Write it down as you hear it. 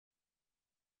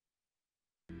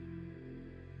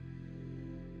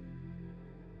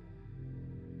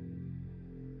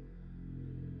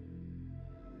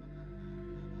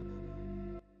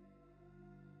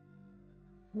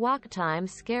Walktime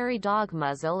Scary Dog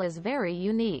Muzzle is very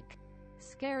unique.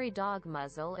 Scary Dog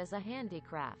Muzzle is a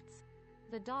handicrafts.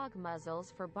 The dog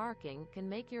muzzles for barking can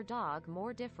make your dog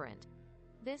more different.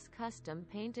 This custom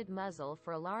painted muzzle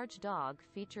for a large dog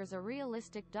features a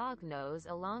realistic dog nose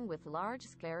along with large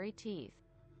scary teeth.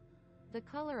 The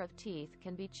color of teeth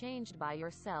can be changed by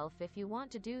yourself if you want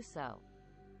to do so.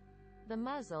 The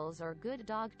muzzles are good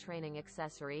dog training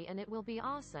accessory and it will be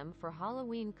awesome for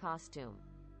Halloween costume.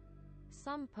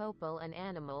 Some poeple and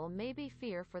animal may be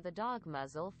fear for the dog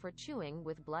muzzle for chewing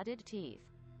with blooded teeth.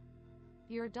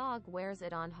 Your dog wears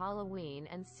it on Halloween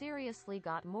and seriously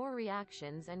got more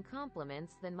reactions and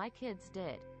compliments than my kids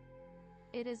did.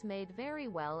 It is made very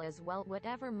well as well,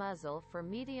 whatever muzzle for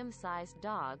medium-sized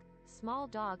dog, small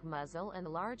dog muzzle and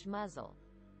large muzzle.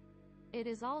 It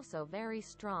is also very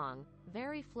strong,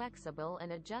 very flexible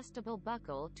and adjustable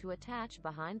buckle to attach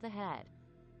behind the head.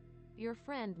 Your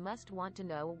friend must want to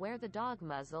know where the dog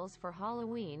muzzles for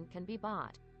Halloween can be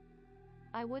bought.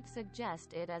 I would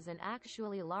suggest it as an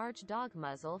actually large dog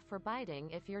muzzle for biting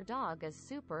if your dog is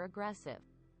super aggressive.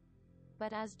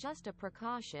 But as just a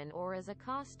precaution or as a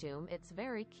costume, it's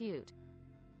very cute.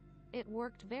 It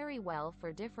worked very well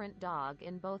for different dog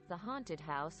in both the haunted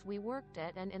house we worked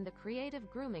at and in the creative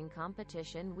grooming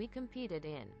competition we competed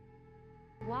in.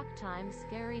 Walktime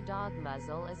Scary Dog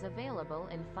Muzzle is available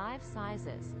in 5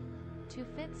 sizes. To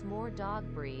fit more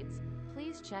dog breeds,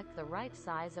 please check the right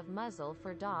size of muzzle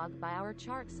for dog by our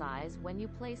chart size when you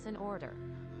place an order.